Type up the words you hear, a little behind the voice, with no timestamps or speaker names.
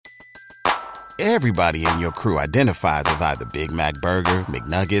Everybody in your crew identifies as either Big Mac Burger,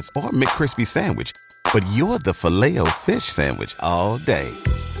 McNuggets, or McCrispy Sandwich. But you're the Filet-O-Fish Sandwich all day.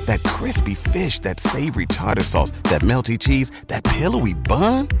 That crispy fish, that savory tartar sauce, that melty cheese, that pillowy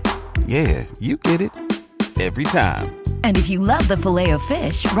bun. Yeah, you get it. Every time. And if you love the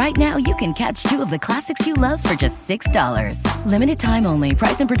Filet-O-Fish, right now you can catch two of the classics you love for just $6. Limited time only.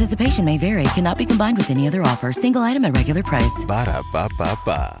 Price and participation may vary. Cannot be combined with any other offer. Single item at regular price.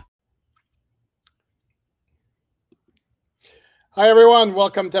 Ba-da-ba-ba-ba. Hi, everyone.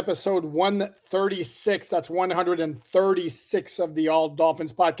 Welcome to episode 136. That's 136 of the All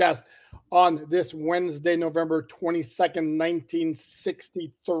Dolphins podcast on this Wednesday, November 22nd,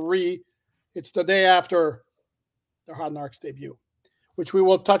 1963. It's the day after the Hard Knocks debut, which we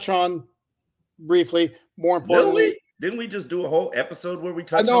will touch on briefly. More importantly, didn't we just do a whole episode where we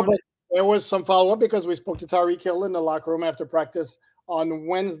touched on it? But there was some follow-up because we spoke to Tyreek Hill in the locker room after practice on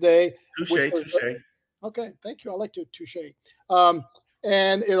Wednesday. Touche. Okay, thank you. I like to touche.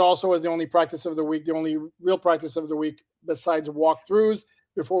 And it also was the only practice of the week, the only real practice of the week besides walkthroughs.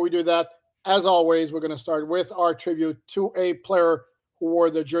 Before we do that, as always, we're going to start with our tribute to a player who wore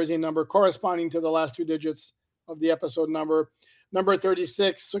the jersey number corresponding to the last two digits of the episode number. Number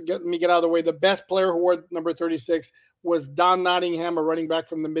 36, so let me get out of the way. The best player who wore number 36 was Don Nottingham, a running back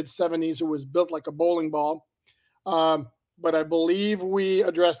from the mid-'70s who was built like a bowling ball. But I believe we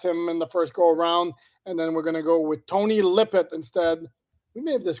addressed him in the first go-around, and then we're going to go with Tony Lippett instead. We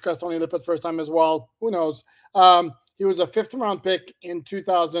may have discussed Tony Lippett first time as well. Who knows? He was a fifth-round pick in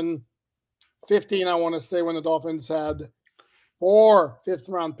 2015, I want to say, when the Dolphins had 4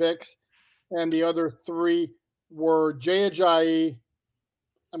 fifth-round picks, and the other 3 were Jay Ajayi.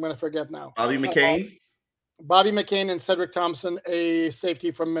 I'm going to forget now. Bobby McCain and Cedric Thompson, a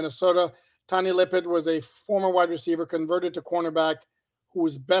safety from Minnesota. Tony Lippett was a former wide receiver converted to cornerback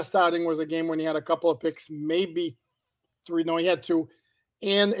whose best outing was a game when he had a couple of picks, maybe 3. No, he had 2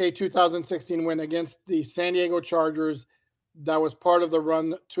 in a 2016 win against the San Diego Chargers. That was part of the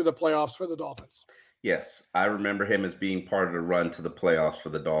run to the playoffs for the Dolphins. Yes, I remember him as being part of the run to the playoffs for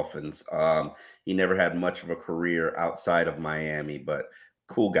the Dolphins. He never had much of a career outside of Miami, but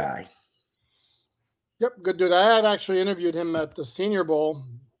cool guy. Yep, good dude. I had actually interviewed him at the Senior Bowl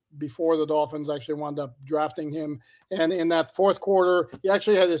before the Dolphins actually wound up drafting him. And in that fourth quarter, he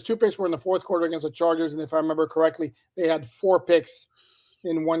actually had his 2 picks were in the fourth quarter against the Chargers. And if I remember correctly, they had 4 picks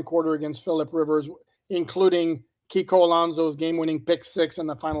in one quarter against Phillip Rivers, including Kiko Alonso's game-winning pick 6 in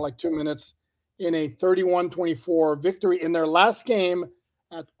the final 2 minutes in a 31-24 victory in their last game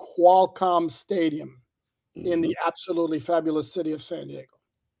at Qualcomm Stadium in the absolutely fabulous city of San Diego.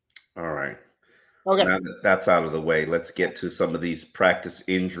 All right. Okay. Now that that's out of the way, let's get to some of these practice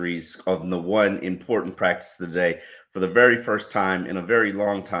injuries of the one important practice of the day. For the very first time in a very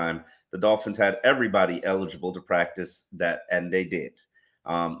long time, the Dolphins had everybody eligible to practice that, and they did.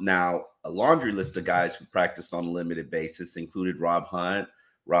 Now, a laundry list of guys who practiced on a limited basis included Rob Hunt,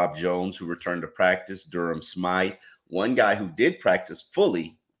 Rob Jones, who returned to practice, Durham Smythe. One guy who did practice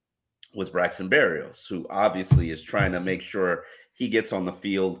fully was Braxton Berrios, who obviously is trying to make sure he gets on the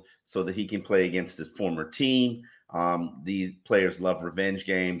field so that he can play against his former team. These players love revenge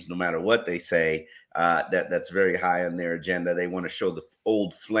games, no matter what they say. That's very high on their agenda. They want to show the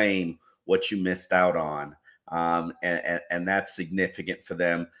old flame what you missed out on, and that's significant for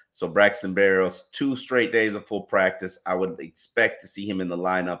them. So Braxton Berrios, 2 straight days of full practice. I would expect to see him in the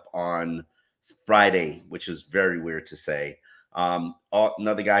lineup on Friday, which is very weird to say.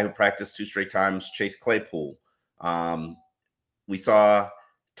 Another guy who practiced 2 straight times, Chase Claypool. We saw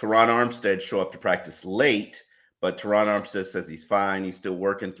Teron Armstead show up to practice late, but Teron Armstead says he's fine. He's still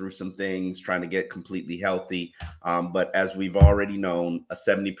working through some things, trying to get completely healthy. But as we've already known, a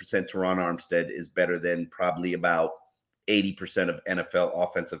 70% Teron Armstead is better than probably about 80% of NFL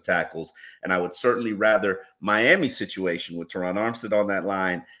offensive tackles. And I would certainly rather Miami's situation with Teron Armstead on that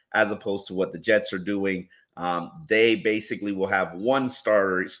line as opposed to what the Jets are doing. They basically will have one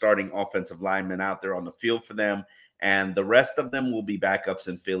starting offensive lineman out there on the field for them, and the rest of them will be backups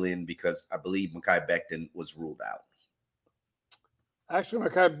and fill in because I believe Mekhi Becton was ruled out. Actually,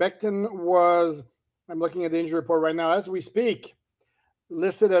 Mekhi Becton was, I'm looking at the injury report right now as we speak,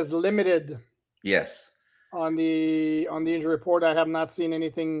 listed as limited. Yes. On the injury report, I have not seen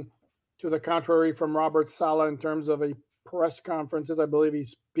anything to the contrary from Robert Saleh in terms of a press conferences. I believe he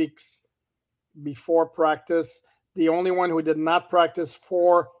speaks before practice. The only one who did not practice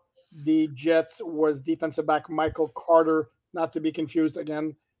for the Jets was defensive back Michael Carter, not to be confused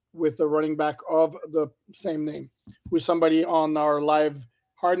again with the running back of the same name, who somebody on our live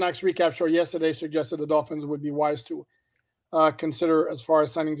Hard Knocks recap show yesterday suggested the Dolphins would be wise to. consider as far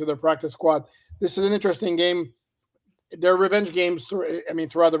as signing to their practice squad. This is an interesting game. They're revenge games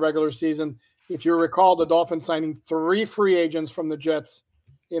throughout the regular season. If you recall, the Dolphins signing 3 free agents from the Jets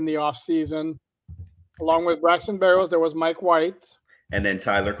in the offseason. Along with Braxton Berrios, there was Mike White. And then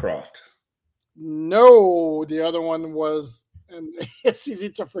Tyler Kroft. No, the other one was, and it's easy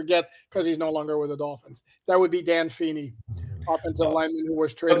to forget because he's no longer with the Dolphins. That would be Dan Feeney, offensive lineman who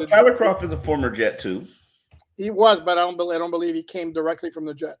was traded. Tyler Kroft is a former Jet too. He was, but I don't believe he came directly from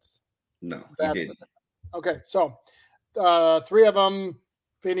the Jets. No, he didn't. Okay, so 3 of them.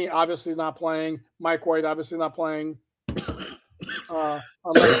 Feeney obviously is not playing. Mike White obviously not playing. Or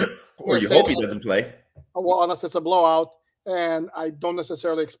you hope he doesn't play. Well, unless it's a blowout. And I don't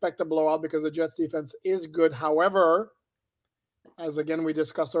necessarily expect a blowout because the Jets defense is good. However, as again we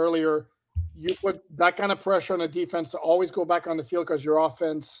discussed earlier, you put that kind of pressure on a defense to always go back on the field because your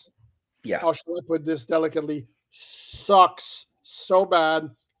offense, how should I put this delicately, sucks so bad.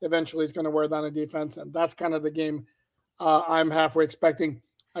 Eventually it's going to wear down a defense. And that's kind of the game I'm halfway expecting.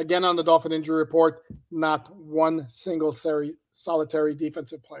 Again, on the Dolphin injury report, not one single solitary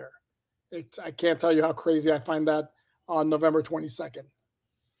defensive player. I can't tell you how crazy I find that on November 22nd.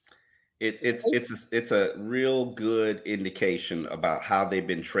 It's a real good indication about how they've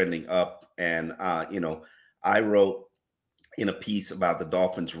been trending up. And, I wrote in a piece about the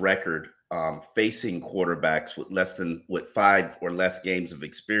Dolphins' record facing quarterbacks with 5 or less games of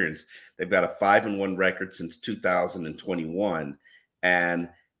experience. They've got a 5-1 record since 2021. And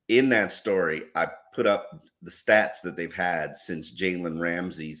in that story, I put up the stats that they've had since Jalen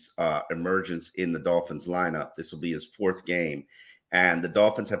Ramsey's emergence in the Dolphins lineup. This will be his 4th game. And the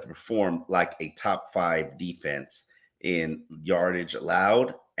Dolphins have performed like a top 5 defense in yardage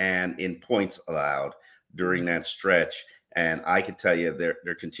allowed and in points allowed during that stretch. And I can tell you they're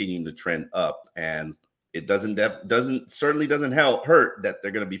continuing to trend up. And it doesn't hurt that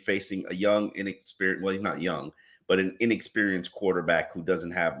they're going to be facing a young, inexperienced, well, he's not young, but an inexperienced quarterback who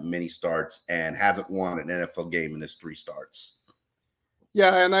doesn't have many starts and hasn't won an NFL game in his 3 starts.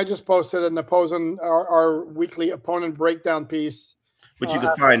 Yeah, and I just posted an opposing our weekly opponent breakdown piece. Which you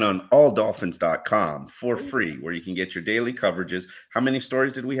can find on alldolphins.com for free, where you can get your daily coverages. How many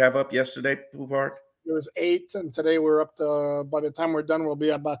stories did we have up yesterday, Poupard? It was 8, and today we're up to, by the time we're done, we'll be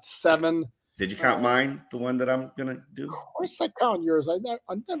about 7. Did you count mine, the one that I'm going to do? Of course I count yours. I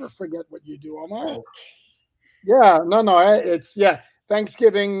never forget what you do, Omar. Okay. Yeah, no, it's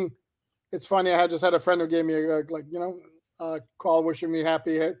Thanksgiving. It's funny. I just had a friend who gave me a call wishing me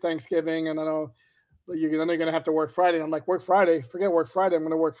happy Thanksgiving, and I know you're going to have to work Friday. I'm like, work Friday? Forget work Friday. I'm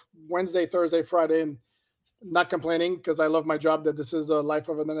going to work Wednesday, Thursday, Friday, and not complaining because I love my job. That this is the life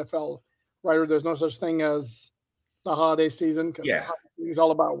of an NFL writer. There's no such thing as the holiday season. It's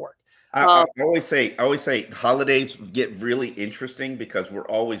all about work. I always say holidays get really interesting because we're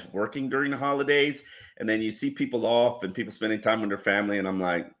always working during the holidays, and then you see people off and people spending time with their family, and I'm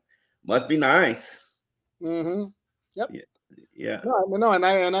like, must be nice. Mm-hmm. Yep. Yeah. No, and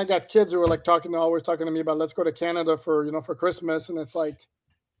I got kids who are like always talking to me about let's go to Canada for Christmas, and it's like,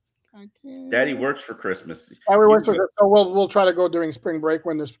 I can't. Daddy works for Christmas. So we'll try to go during spring break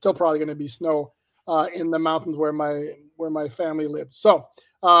when there's still probably going to be snow in the mountains where my family lives. So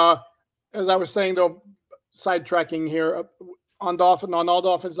as I was saying, though, sidetracking here on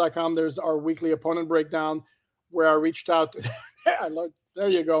alldolphins.com, there's our weekly opponent breakdown where I reached out. There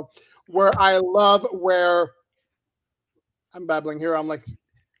you go. Where I'm babbling here. I'm like,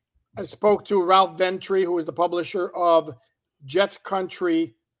 I spoke to Ralph Ventry, who is the publisher of Jets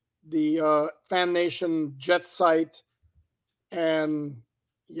Country, the Fan Nation Jets site. And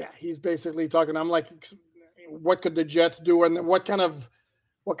he's basically talking. I'm like, what could the Jets do? And what kind of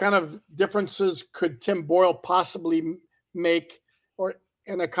differences could Tim Boyle possibly make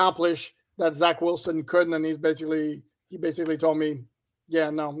and accomplish that Zach Wilson couldn't? And he basically told me,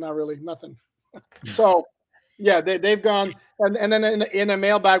 no, not really, nothing. So, they've gone. And then in a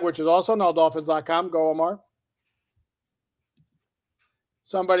mailbag, which is also on alldolphins.com, go Omar.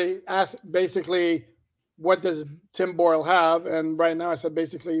 Somebody asked basically, what does Tim Boyle have? And right now I said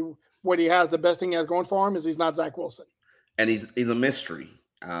basically what he has, the best thing he has going for him is he's not Zach Wilson. And he's a mystery.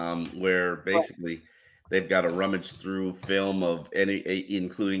 Where basically they've got to rummage through film of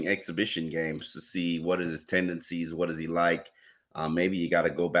including exhibition games to see what is his tendencies, what is he like. Maybe you got to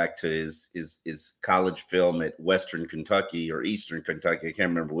go back to his college film at Western Kentucky or Eastern Kentucky. I can't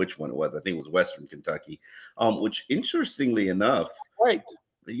remember which one it was. I think it was Western Kentucky, which interestingly enough, right?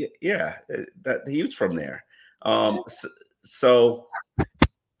 That he was from there. Look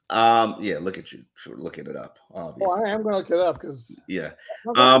at you looking it up. Obviously. Well, I am going to look it up because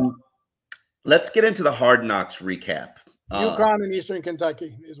let's get into the Hard Knocks recap. UConn and Eastern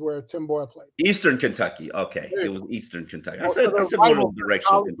Kentucky is where Tim Boyle played. Eastern Kentucky. Okay. It was Eastern Kentucky. I said rivals, one of the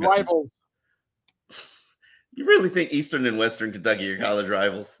directional Kentucky. rivals. You really think Eastern and Western Kentucky are college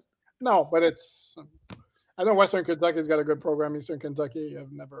rivals? No, but I know Western Kentucky's got a good program. Eastern Kentucky,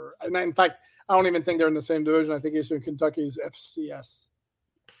 I've never. And in fact, I don't even think they're in the same division. I think Eastern Kentucky's FCS.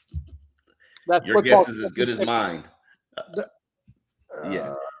 Your guess is as good as mine.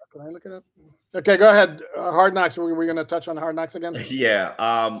 Yeah. Can I look it up? Okay, go ahead. Hard Knocks. We're going to touch on Hard Knocks again?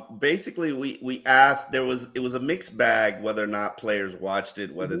 Yeah. Basically, we asked. It was a mixed bag whether or not players watched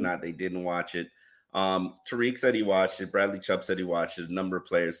it, whether or not they didn't watch it. Tariq said he watched it. Bradley Chubb said he watched it. A number of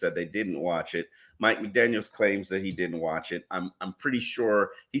players said they didn't watch it. Mike McDaniels claims that he didn't watch it. I'm pretty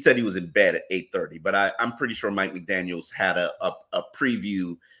sure he said he was in bed at 8:30, but I'm pretty sure Mike McDaniels had a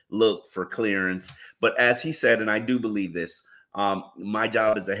preview look for clearance. But as he said, and I do believe this, my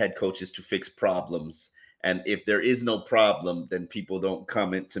job as a head coach is to fix problems. And if there is no problem, then people don't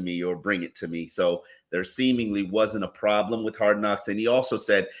come to me or bring it to me. So there seemingly wasn't a problem with Hard Knocks. And he also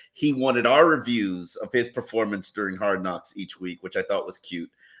said he wanted our reviews of his performance during Hard Knocks each week, which I thought was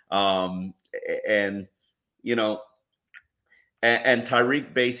cute. And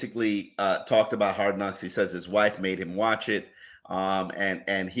Tyreek basically talked about Hard Knocks. He says his wife made him watch it.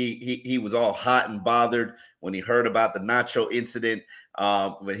 And he was all hot and bothered when he heard about the nacho incident,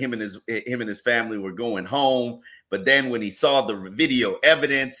 when him and his family were going home. But then when he saw the video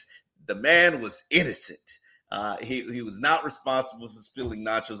evidence, the man was innocent. He was not responsible for spilling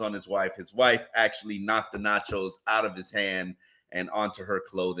nachos on his wife. His wife actually knocked the nachos out of his hand and onto her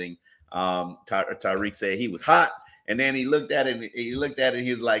clothing. Tyreek said he was hot, and then he looked at it. And he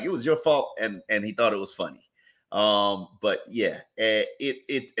was like, "It was your fault," and he thought it was funny. But yeah, and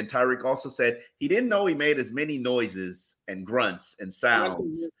Tyreek also said he didn't know he made as many noises and grunts and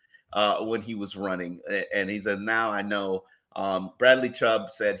sounds when he was running. And he said, now I know. Bradley Chubb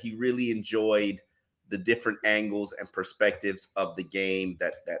said he really enjoyed the different angles and perspectives of the game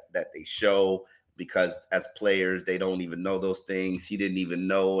that they show, because as players, they don't even know those things. He didn't even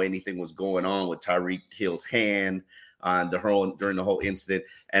know anything was going on with Tyreek Hill's hand during the whole incident.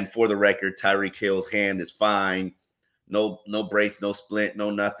 And for the record, Tyreek Hill's hand is fine. No brace, no splint, no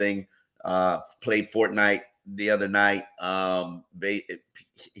nothing. Played Fortnite the other night.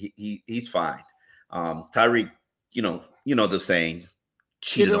 He's fine. Tyreek, you know the saying,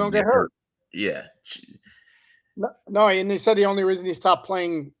 cheater don't get hurt. Yeah. No, and he said the only reason he stopped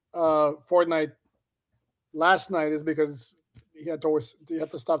playing Fortnite last night is because he had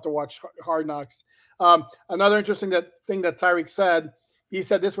to stop to watch Hard Knocks. Another interesting thing that Tyreek said, he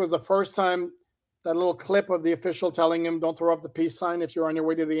said this was the first time that little clip of the official telling him don't throw up the peace sign if you're on your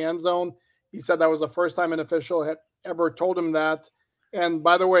way to the end zone. He said that was the first time an official had ever told him that. And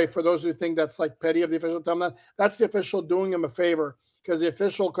by the way, for those who think that's like petty of the official telling him that's the official doing him a favor, because the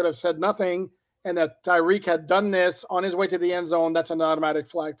official could have said nothing, and that Tyreek had done this on his way to the end zone. That's an automatic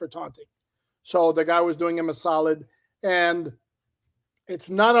flag for taunting. So the guy was doing him a solid. And it's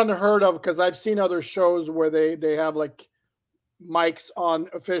not unheard of, because I've seen other shows where they have like mics on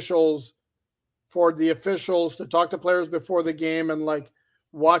officials for the officials to talk to players before the game and like,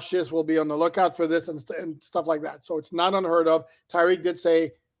 watch this, we'll be on the lookout for this and stuff like that. So it's not unheard of. Tyreek did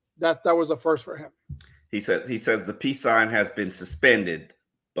say that was a first for him. He says the peace sign has been suspended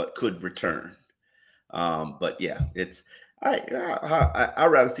but could return. But yeah, it's I'd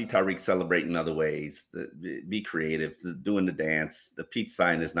rather see Tyreek celebrate in other ways. Be creative, doing the dance. The peace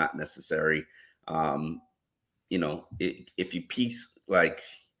sign is not necessary. If you peace, like,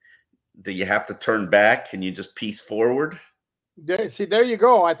 do you have to turn back? Can you just peace forward? There you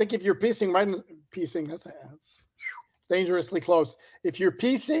go. I think if you're piecing, that's dangerously close. If you're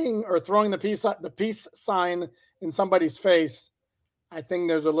piecing or throwing the peace sign in somebody's face, I think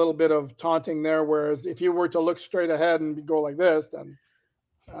there's a little bit of taunting there. Whereas if you were to look straight ahead and go like this, then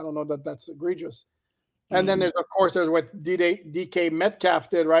I don't know that's egregious. And then there's what DK Metcalf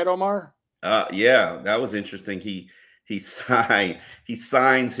did, right, Omar? Yeah, that was interesting. He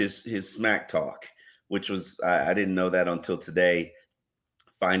signs his smack talk, which was I didn't know that until today.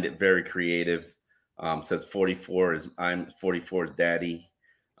 Find it very creative. Says 44 is I'm 44's daddy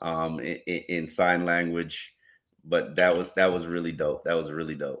in sign language. But that was really dope. That was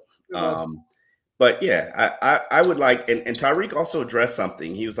really dope. But yeah, I would like, and Tyreek also addressed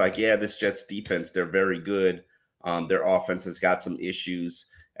something. He was like, yeah, this Jets defense, they're very good. Their offense has got some issues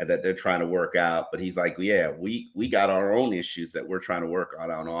that they're trying to work out. But he's like, yeah, we got our own issues that we're trying to work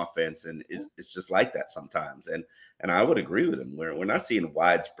on offense. And it's just like that sometimes. And I would agree with him. We're not seeing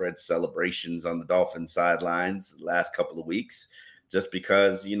widespread celebrations on the Dolphins sidelines the last couple of weeks. just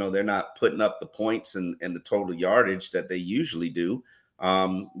because, they're not putting up the points and the total yardage that they usually do.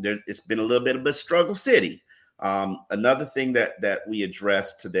 It's been a little bit of a struggle city. Another thing that we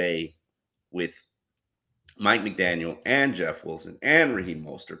addressed today with Mike McDaniel and Jeff Wilson and Raheem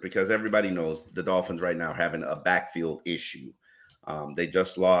Mostert, because everybody knows the Dolphins right now are having a backfield issue. They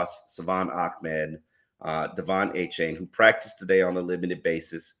just lost Savon Ahmed, Devon Achane, who practiced today on a limited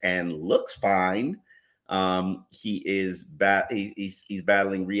basis and looks fine. He is he's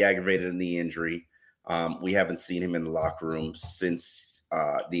battling re-aggravated knee injury. We haven't seen him in the locker room since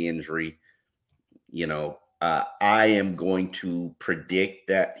the injury. I am going to predict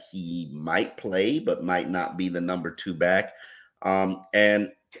that he might play, but might not be the number 2 back.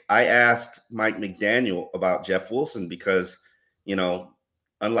 And I asked Mike McDaniel about Jeff Wilson because,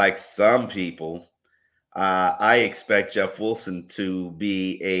 unlike some people, I expect Jeff Wilson to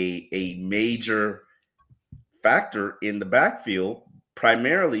be a major factor in the backfield,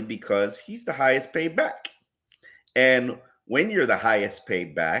 primarily because he's the highest paid back. And when you're the highest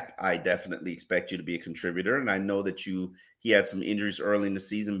paid back, I definitely expect you to be a contributor. And I know that he had some injuries early in the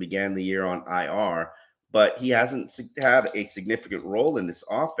season, began the year on IR, but he hasn't had a significant role in this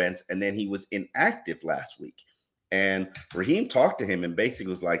offense. And then he was inactive last week. And Raheem talked to him and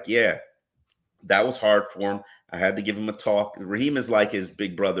basically was like, yeah, that was hard for him. I had to give him a talk. Raheem is like his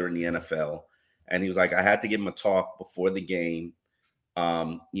big brother in the NFL. And he was like, I had to give him a talk before the game,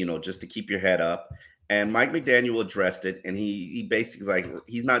 just to keep your head up. And Mike McDaniel addressed it, and he basically is like,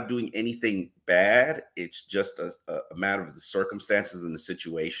 he's not doing anything bad. It's just a matter of the circumstances and the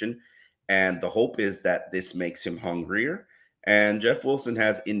situation. And the hope is that this makes him hungrier. And Jeff Wilson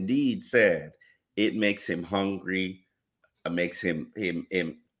has indeed said it makes him hungry. It makes him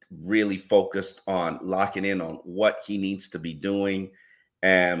really focused on locking in on what he needs to be doing.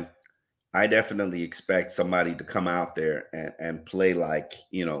 And I definitely expect somebody to come out there and play like,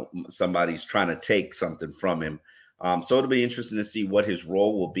 somebody's trying to take something from him. So it'll be interesting to see what his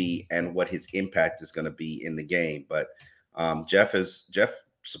role will be and what his impact is going to be in the game. But Jeff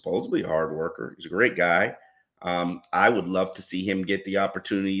supposedly a hard worker. He's a great guy. I would love to see him get the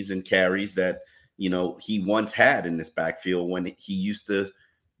opportunities and carries that, he once had in this backfield when he used to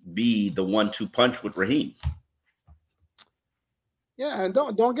be the 1-2 punch with Raheem. Yeah, and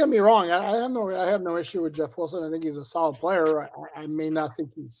don't get me wrong. I have no issue with Jeff Wilson. I think he's a solid player. I may not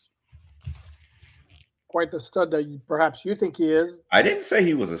think he's quite the stud that perhaps you think he is. I didn't say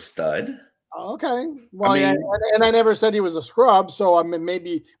he was a stud. Okay, well, and I never said he was a scrub. So I mean,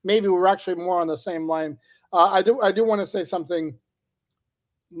 maybe we're actually more on the same line. I do want to say something,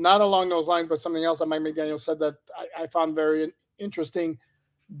 not along those lines, but something else that Mike McDaniel said that I found very interesting.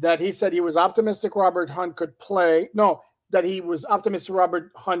 That he said he was optimistic Robert Hunt could play. No. That he was optimistic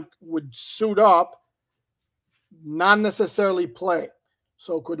Robert Hunt would suit up, not necessarily play.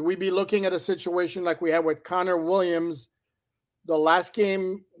 So could we be looking at a situation like we had with Connor Williams, the last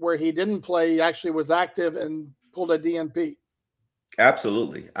game where he didn't play, he actually was active and pulled a DNP?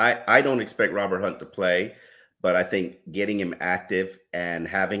 Absolutely. I don't expect Robert Hunt to play, but I think getting him active and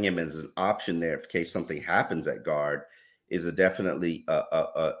having him as an option there in case something happens at guard is definitely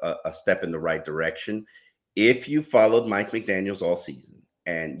a step in the right direction. If you followed Mike McDaniels all season,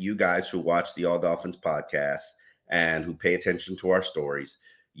 and you guys who watch the All Dolphins podcast and who pay attention to our stories,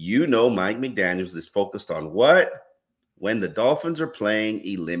 Mike McDaniels is focused on what? When the Dolphins are playing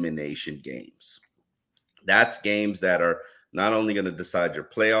elimination games. That's games that are not only going to decide your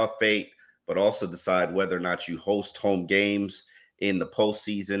playoff fate, but also decide whether or not you host home games in the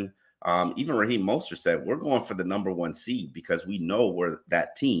postseason. Even Raheem Mostert said, we're going for the number 1 seed because we know we're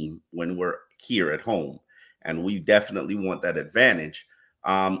that team when we're here at home. And we definitely want that advantage.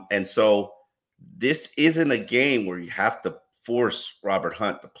 And so this isn't a game where you have to force Robert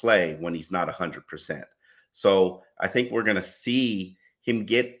Hunt to play when he's not 100%. So I think we're going to see him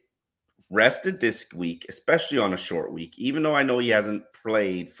get rested this week, especially on a short week, even though I know he hasn't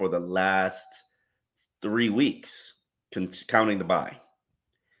played for the last 3 weeks, counting the bye.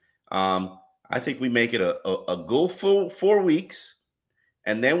 I think we make it a go full 4 weeks,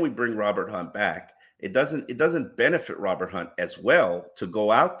 and then we bring Robert Hunt back. It doesn't benefit Robert Hunt as well to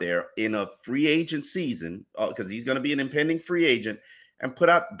go out there in a free agent season because he's going to be an impending free agent and put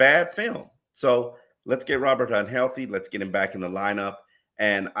out bad film. So let's get Robert Hunt healthy. Let's get him back in the lineup.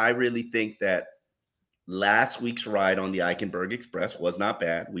 And I really think that last week's ride on the Eichenberg Express was not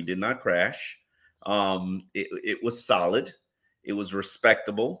bad. We did not crash. It was solid. It was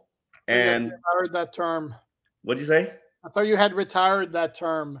respectable. And I heard that term. What'd you say? I thought you had retired that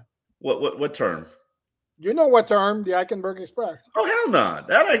term. What term? You know what term? The Eichenberg Express. Oh, hell no.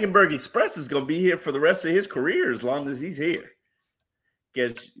 That Eichenberg Express is going to be here for the rest of his career as long as he's here.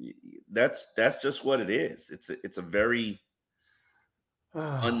 because that's just what it is. It's a very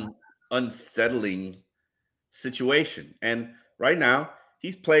unsettling situation. And right now,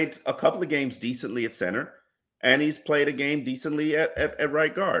 he's played a couple of games decently at center, and he's played a game decently at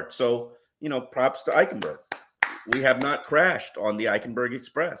right guard. So, props to Eichenberg. We have not crashed on the Eichenberg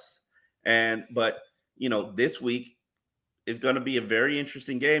Express. But this week is going to be a very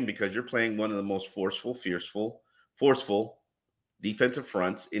interesting game because you're playing one of the most forceful defensive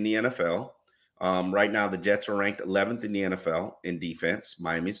fronts in the NFL. Right now, the Jets are ranked 11th in the NFL in defense.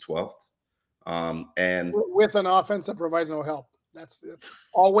 Miami's 12th. And with an offense that provides no help. That's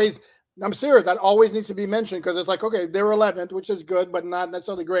always, I'm serious, that always needs to be mentioned because it's like, okay, they're 11th, which is good, but not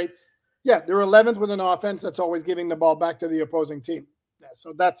necessarily great. Yeah, they're 11th with an offense that's always giving the ball back to the opposing team. Yeah,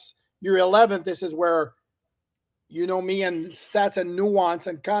 so that's your 11th. This is where, me and stats and nuance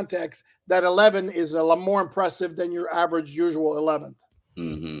and context, that 11 is a lot more impressive than your average usual 11th.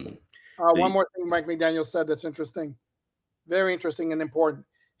 Mm-hmm. One more thing Mike McDaniel said that's interesting, very interesting and important.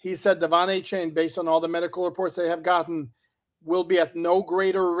 He said Devon Achane, based on all the medical reports they have gotten, will be at no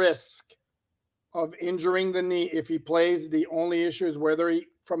greater risk of injuring the knee if he plays. The only issue is whether he,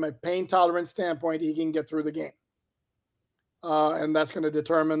 from a pain tolerance standpoint, he can get through the game. And that's going to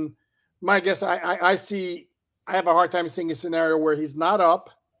determine my guess. I have a hard time seeing a scenario where he's not up,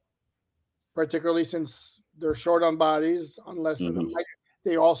 particularly since they're short on bodies, unless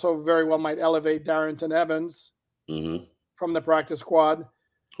they also very well might elevate Darrington Evans from the practice squad.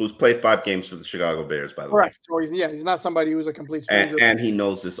 Who's played 5 games for the Chicago Bears, by the way. So he's not somebody who's a complete stranger. And he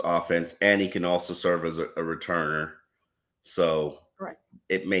knows this offense, and he can also serve as a returner. So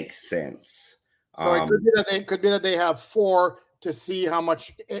it makes sense. So it could be that they have 4 to see how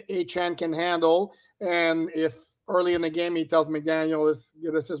much Achane can handle. And if early in the game he tells McDaniel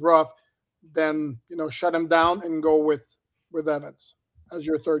this is rough, then shut him down and go with Evans as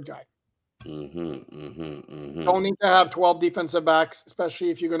your third guy. Don't need to have 12 defensive backs,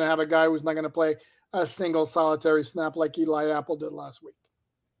 especially if you're going to have a guy who's not going to play a single solitary snap like Eli Apple did last week.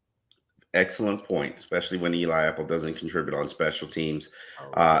 Excellent point, especially when Eli Apple doesn't contribute on special teams.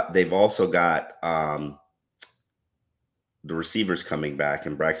 They've also got the receivers coming back,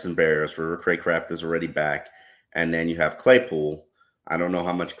 and Braxton Berrios for Craycraft is already back. And then you have Claypool. I don't know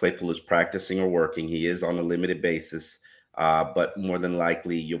how much Claypool is practicing or working. He is on a limited basis. But more than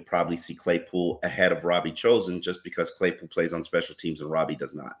likely, you'll probably see Claypool ahead of Robbie Chosen just because Claypool plays on special teams and Robbie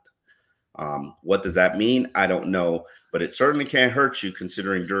does not. What does that mean? I don't know, but it certainly can't hurt you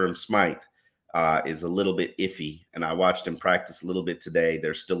considering Durham Smythe is a little bit iffy. And I watched him practice a little bit today.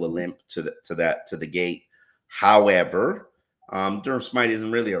 There's still a limp to the gait. However, Durham Smythe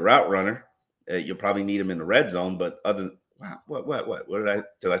isn't really a route runner. You'll probably need him in the red zone, but what did I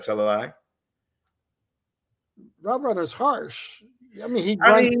tell a lie? Route runner's harsh. I mean, he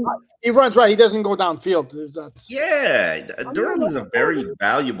runs right. He doesn't go downfield. Durham is a very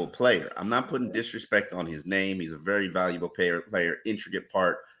valuable player. I'm not putting disrespect on his name. He's a very valuable player, intricate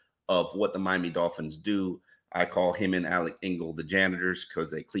part of what the Miami Dolphins do. I call him and Alec Ingold the janitors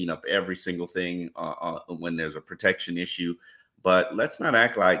because they clean up every single thing when there's a protection issue. But let's not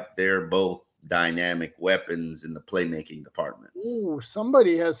act like they're both dynamic weapons in the playmaking department. Ooh,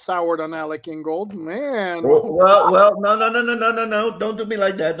 somebody has soured on Alec Ingold, man. Well, no. Don't do me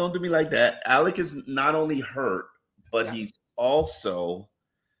like that. Alec is not only hurt, but he's also,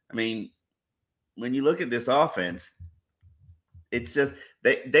 when you look at this offense, it's just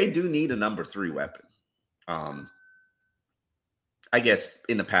they do need a number 3 weapon. I guess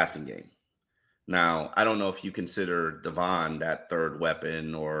in the passing game. Now, I don't know if you consider Devon that third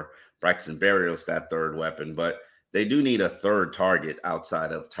weapon or Braxton Berrios that third weapon, but they do need a third target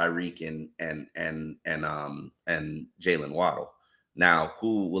outside of Tyreek and Jalen Waddle. Now,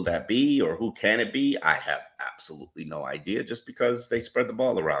 who will that be or who can it be? I have absolutely no idea just because they spread the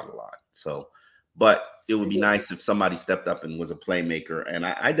ball around a lot. So, but it would be nice if somebody stepped up and was a playmaker. And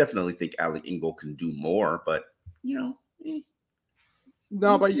I definitely think Alec Ingold can do more, but No,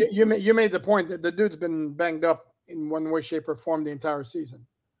 but you made the point that the dude's been banged up in one way, shape, or form the entire season.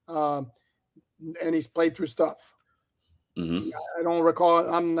 And he's played through stuff. I don't recall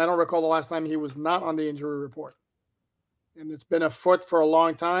the last time he was not on the injury report. And it's been a foot for a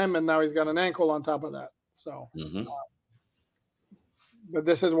long time, and now he's got an ankle on top of that. So, but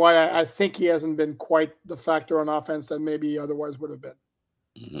this is why I think he hasn't been quite the factor on offense that maybe he otherwise would have been.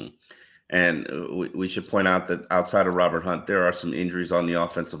 And we should point out that outside of Robert Hunt, there are some injuries on the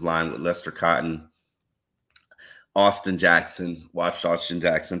offensive line with Lester Cotton. Austin Jackson, watched Austin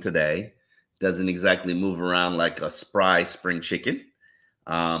Jackson today. Doesn't exactly move around like a spry spring chicken.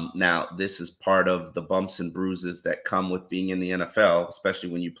 Now, this is part of the bumps and bruises that come with being in the NFL, especially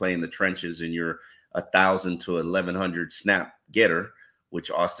when you play in the trenches and you're 1,000 to 1,100 snap getter,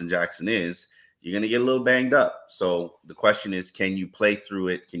 which Austin Jackson is. You're going to get a little banged up. So the question is, can you play through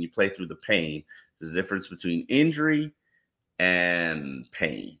it? Can you play through the pain? There's a difference between injury and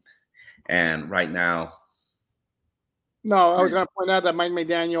pain. And right now. No, I was going to point out that Mike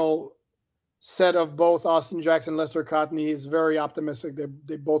McDaniel said of both Austin Jackson and Lester Cotton, he's very optimistic that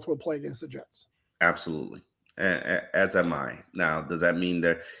they both will play against the Jets. Absolutely. As am I. Now, does that mean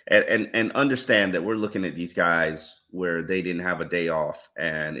they're and understand that we're looking at these guys where they didn't have a day off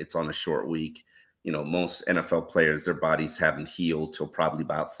and it's on a short week. You know, most NFL players, their bodies haven't healed till probably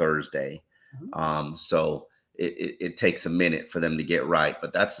about Thursday. Mm-hmm. So it takes a minute for them to get right.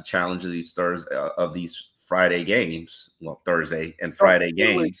 But that's the challenge of these Friday games. Well, Thursday and Friday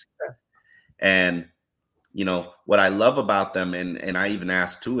games. And you know, what I love about them, and I even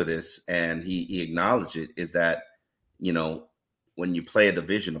asked Tua this, and he acknowledged it, is that, you know, when you play a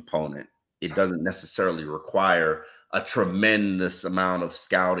division opponent, it doesn't necessarily require a tremendous amount of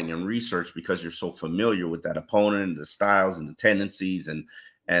scouting and research because you're so familiar with that opponent and the styles and the tendencies and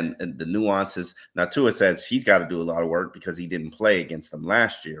the nuances. Now, Tua says he's got to do a lot of work because he didn't play against them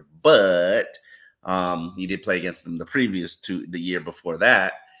last year, but he did play against them the year before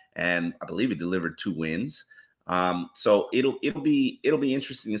that. And I believe he delivered 2 wins. So it'll be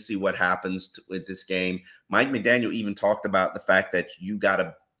interesting to see what happens with this game. Mike McDaniel even talked about the fact that you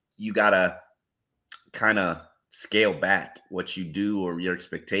gotta kind of scale back what you do or your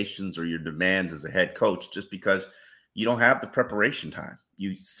expectations or your demands as a head coach, just because you don't have the preparation time.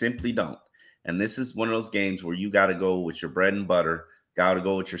 You simply don't. And this is one of those games where you got to go with your bread and butter, got to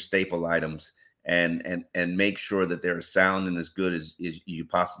go with your staple items, and make sure that they're as sound and as good as you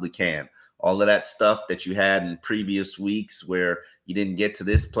possibly can. All of that stuff that you had in previous weeks where you didn't get to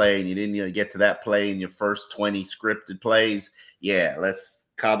this play and you didn't get to that play in your first 20 scripted plays. Yeah, let's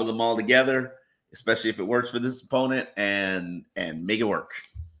cobble them all together, especially if it works for this opponent, and make it work.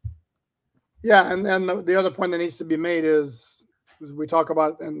 Yeah, and the other point that needs to be made is we talk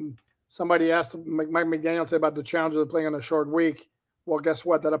about, and somebody asked Mike McDaniel today about the challenges of playing on a short week. Well, guess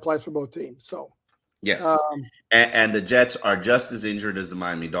what? That applies for both teams. So, yes. And the Jets are just as injured as the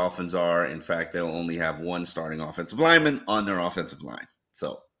Miami Dolphins are. In fact, they'll only have one starting offensive lineman on their offensive line.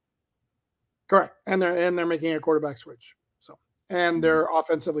 So, correct. And they're making a quarterback switch. So, and they're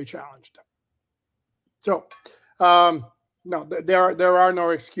offensively challenged. So, no, there are no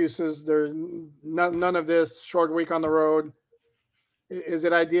excuses. There's none of this short week on the road. Is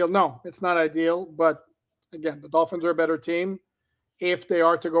it ideal? No, it's not ideal. But again, the Dolphins are a better team. If they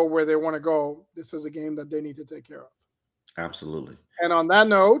are to go where they want to go, this is a game that they need to take care of. Absolutely. And on that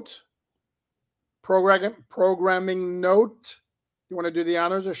note, programming note, you want to do the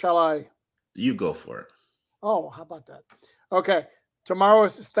honors or shall I? You go for it. Oh, how about that? Okay. Tomorrow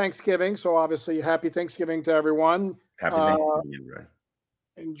is Thanksgiving, so obviously happy Thanksgiving to everyone. Happy Thanksgiving, right?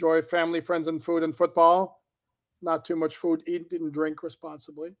 Enjoy family, friends, and food and football. Not too much food. Eat and drink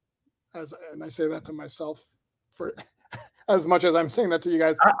responsibly. And I say that to myself for as much as I'm saying that to you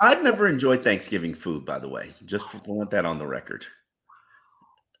guys. I've never enjoyed Thanksgiving food, by the way. Just want that on the record.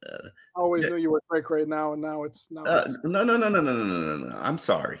 I always knew you were cray now, and now it's no. I'm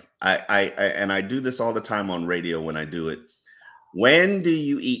sorry. I do this all the time on radio when I do it. When do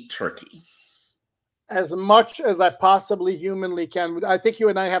you eat turkey? As much as I possibly humanly can. I think you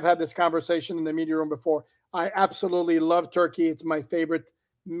and I have had this conversation in the media room before. I absolutely love turkey. It's my favorite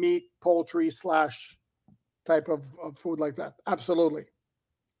meat, poultry / type of food like that. Absolutely.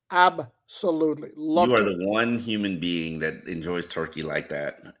 Love you are turkey. The one human being that enjoys turkey like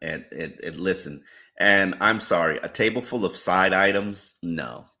that. And listen, and I'm sorry, a table full of side items,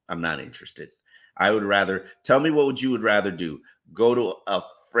 no, I'm not interested. I would rather, tell me what you would rather do. Go to a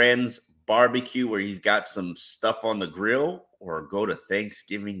friend's barbecue where he's got some stuff on the grill, or go to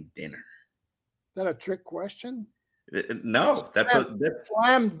Thanksgiving dinner? Is that a trick question? No, that's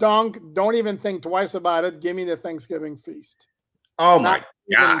slam dunk. Don't even think twice about it. Give me the Thanksgiving feast. Oh my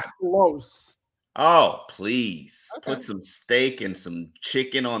God. Close. Oh, please. Okay. Put some steak and some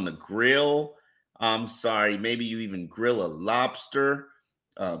chicken on the grill. I'm sorry. Maybe you even grill a lobster,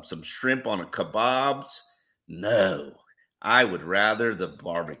 some shrimp on a kebabs. No, I would rather the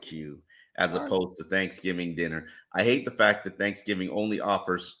barbecue as opposed to Thanksgiving dinner. I hate the fact that Thanksgiving only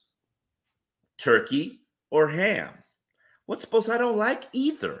offers turkey or ham. I don't like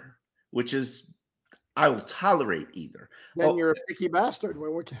either, which is, I will tolerate either. Then you're a picky bastard.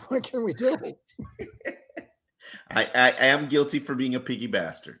 What can we do? I am guilty for being a picky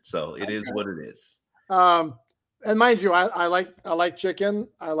bastard, so it is what it is. And mind you, I like chicken.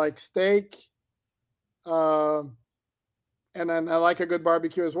 I like steak. And then I like a good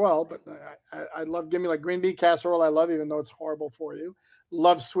barbecue as well. But I love, give me like green bean casserole. I love, even though it's horrible for you.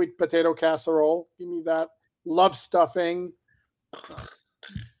 Love sweet potato casserole. Give me that. Love stuffing.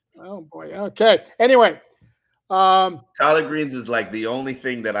 Oh boy. Okay. Anyway, Collard greens is like the only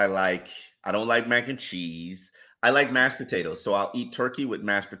thing that I like. I don't like mac and cheese. I like mashed potatoes, so I'll eat turkey with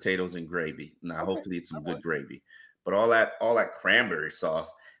mashed potatoes and gravy. Now, okay. hopefully, it's some good gravy. But all that cranberry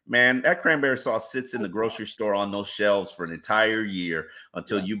sauce, man, that cranberry sauce sits in the grocery store on those shelves for an entire year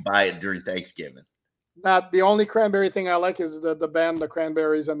until you buy it during Thanksgiving. Not the only cranberry thing I like is the band, the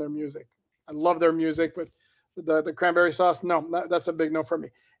Cranberries, and their music. I love their music, but the cranberry sauce, no, that's a big no for me.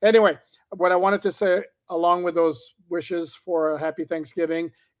 Anyway, what I wanted to say, along with those wishes for a happy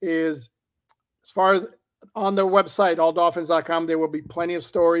Thanksgiving, is as far as on the website, alldolphins.com, there will be plenty of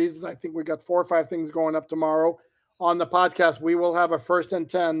stories. I think we got 4 or 5 things going up tomorrow. On the podcast, we will have a 1st and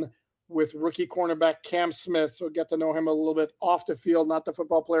 10 with rookie cornerback Cam Smith. So get to know him a little bit off the field, not the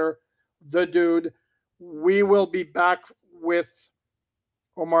football player, the dude. We will be back with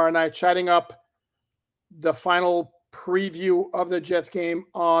Omar and I chatting up the final preview of the Jets game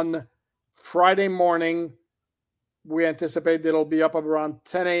on Friday morning. We anticipate that it'll be up around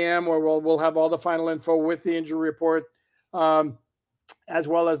 10 a.m. where we'll have all the final info with the injury report, as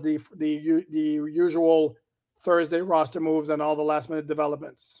well as the usual Thursday roster moves and all the last minute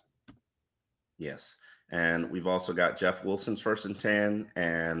developments. Yes. And we've also got Jeff Wilson's 1st and 10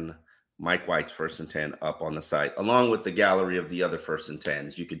 and Mike White's 1st and 10 up on the site, along with the gallery of the other 1st and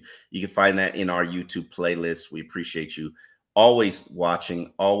 10s. You can find that in our YouTube playlist. We appreciate you always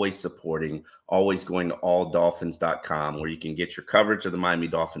watching, always supporting, always going to alldolphins.com, where you can get your coverage of the Miami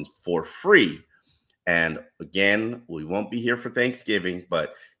Dolphins for free. And again, we won't be here for Thanksgiving,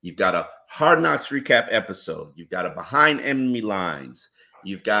 but you've got a Hard Knocks recap episode. You've got a Behind Enemy Lines.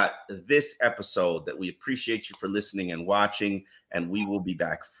 You've got this episode that we appreciate you for listening and watching. And we will be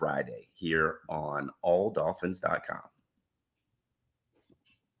back Friday here on alldolphins.com.